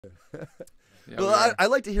Yeah, Well, I'd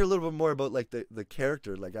like to hear a little bit more about like the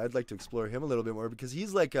character. Like I'd like to explore him a little bit more because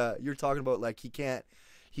he's like you're talking about like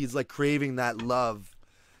he's like craving that love,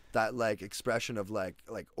 that like expression of like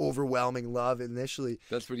overwhelming love initially.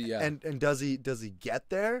 that's what he. Yeah. And does he get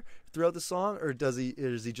there throughout the song, or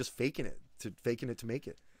is he just faking it to make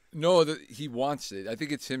it? No, he wants it. I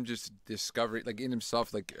think it's him just discovering, like in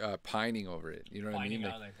himself, like pining over it. You know what I mean?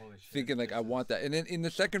 Like, holy shit, thinking like, I want that. And then in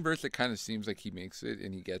the second verse, it kind of seems like he makes it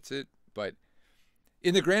and he gets it. But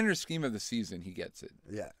in the grander scheme of the season, he gets it.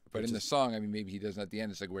 Yeah. But in the song, I mean, maybe he doesn't at the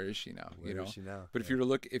end. It's like, where is she now? Where is she now? But if you were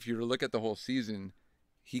to look at the whole season,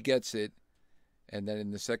 he gets it, and then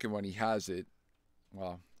in the second one, he has it.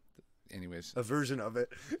 Well, anyways, a version of it.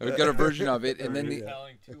 I've got a version of it, and then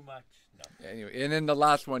telling too much. No. Anyway, and then the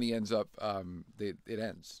last one, he ends up. It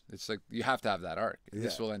ends. It's like you have to have that arc. Yeah.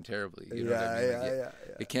 This will end terribly. You know what I mean? Yeah.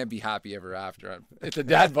 It can't be happy ever after. It's a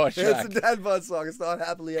dadbOdd track. It's a dadbOdd song. It's not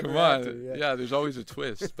happily ever Come after. on, yeah. There's always a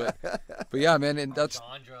twist, but yeah, man, and that's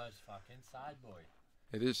Chandra's fucking sad boy.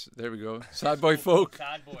 it is. There we go. Sad boy folk.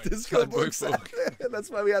 Sad boy. Disco Sad boy folk.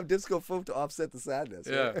 That's why we have disco folk to offset the sadness.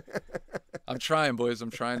 Yeah. Right? I'm trying, boys. I'm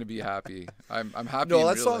trying to be happy. I'm happy. No, in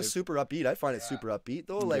that real song's life. super upbeat. I find it super upbeat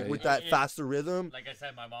though, like Okay. with that faster rhythm. Like I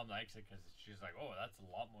said, my mom likes it because she's like, "Oh, that's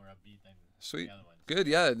a lot more upbeat than Sweet. the other ones." Good,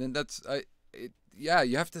 yeah. Then yeah,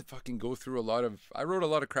 you have to fucking go through a lot of. I wrote a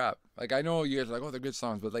lot of crap. Like I know you guys are like, oh, they're good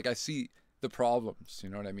songs, but like I see the problems. You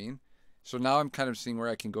know what I mean? So now I'm kind of seeing where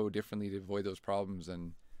I can go differently to avoid those problems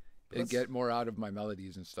and get more out of my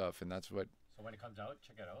melodies and stuff. And that's what. So when it comes out,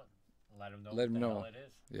 check it out. Let them know. Let 'em what the know. hell it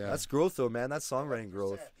is. Yeah. That's growth though, man. That's songwriting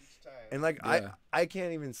growth. Each time. And like Yeah. I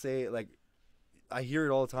can't even say like I hear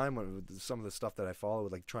it all the time with some of the stuff that I follow,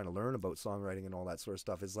 like trying to learn about songwriting and all that sort of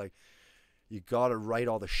stuff. Is like you gotta write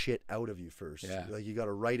all the shit out of you first. Yeah. Like you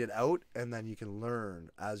gotta write it out, and then you can learn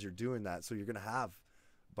as you're doing that. So you're gonna have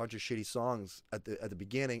a bunch of shitty songs at the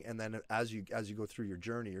beginning, and then as you go through your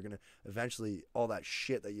journey, you're gonna eventually all that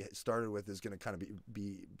shit that you started with is gonna kind of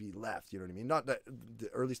be left. You know what I mean? Not that the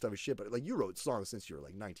early stuff is shit, but like you wrote songs since you were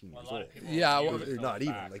like 19 Well, a years lot old. of people Yeah, will well, use Or those not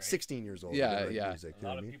even back, like right? 16 years old. Yeah, you write yeah. music, A you know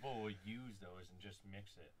lot what I of mean? people will use those and just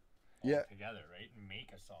mix it all Yeah. together, right? And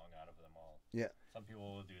make a song out of them all. Yeah. Some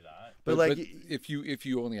people will do that. But like if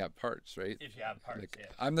you only have parts, right? If you have parts, Like, yeah.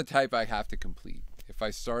 I'm the type I have to complete. If I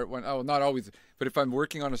start one, not always, but if I'm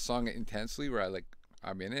working on a song intensely where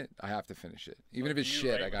I'm in it, I have to finish it. Even So if it's do you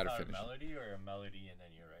shit, write I gotta without finish a melody or a melody and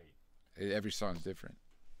then you write? it. Every song's different.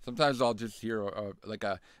 Sometimes I'll just hear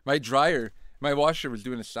my washer was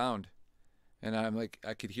doing a sound, and I'm like,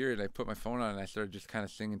 I could hear it. I put my phone on and I started just kind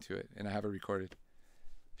of singing to it, and I have it recorded.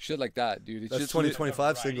 Shit like that, dude. It's that's just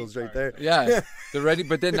 2025 singles right there. Yeah, they're ready.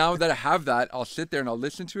 But then now that I have that, I'll sit there and I'll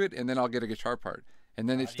listen to it, and then I'll get a guitar part, and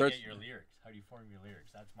then How it do you starts. get your lyrics? How do you form your lyrics?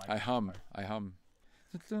 That's my I hum. part. I hum.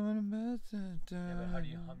 Yeah, but how do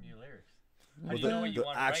you hum your lyrics? How Well, do you know what you the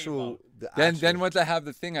want actual, to write the Then once I have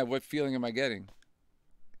the thing, what feeling am I getting?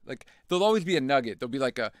 Like there'll always be a nugget. There'll be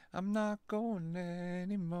like I'm not going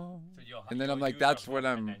anymore. about? So And then you'll I'm like, use that's a what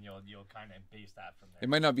hook I'm. And then you'll kind of base that from there. It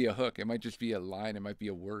might not be a hook. It might just be a line. It might be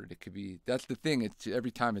a word. It could be. That's the thing. It's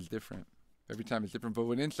every time is different. Every time is different. But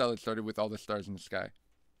with Incel, it started with all the stars in the sky,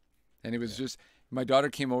 and it was just my daughter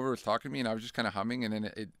came over, was talking to me, and I was just kind of humming, and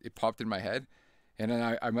then it popped in my head, and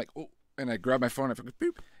then I'm like, oh, and I grabbed my phone, I took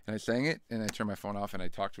boop, and I sang it, and I turned my phone off, and I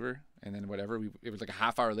talked to her, and then whatever. It was like a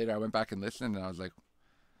half hour later, I went back and listened, and I was like,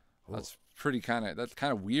 that's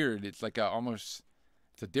kind of weird. It's like it's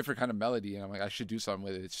a different kind of melody, and I'm like, I should do something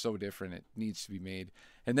with it. It's so different. It needs to be made.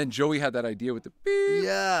 And then Joey had that idea with the beep.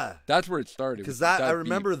 Yeah, That's where it started. because with I beep.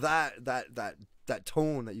 remember that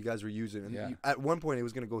tone that you guys were using, and Yeah. at one point it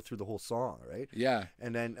was going to go through the whole song, right? Yeah.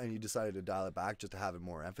 And you decided to dial it back just to have it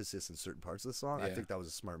more emphasis in certain parts of the song. I Yeah. think that was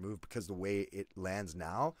a smart move because the way it lands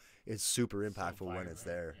now is super impactful when it's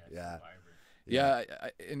there. Yeah. So vibrant. Yeah,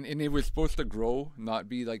 and it was supposed to grow, not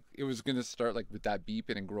be like it was gonna start like with that beep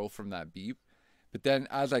and then grow from that beep. But then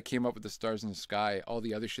as I came up with the stars in the sky, all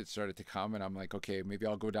the other shit started to come, and I'm like, okay, maybe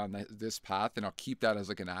I'll go down this path, and I'll keep that as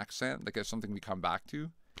like an accent, like as something we come back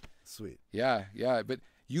to. Sweet. Yeah, yeah. But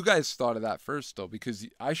you guys thought of that first though, because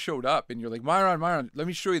I showed up and you're like, Myron, let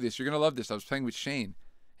me show you this. You're gonna love this. I was playing with Shane,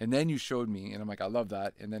 and then you showed me, and I'm like, I love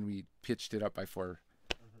that. And then we pitched it up by 4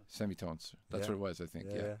 semitones. That's Yeah. what it was, I think.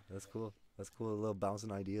 Yeah. That's cool. That's cool. A little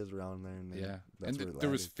bouncing ideas around there. And Yeah, that's and where there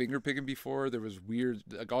was landed. finger picking before. There was weird,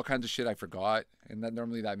 like all kinds of shit I forgot, and that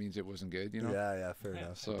normally that means it wasn't good, you know. Yeah, fair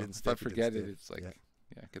enough. So Didn't if stick, I forget it, didn't it's like, stick.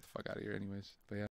 yeah, get the fuck out of here, anyways. But yeah.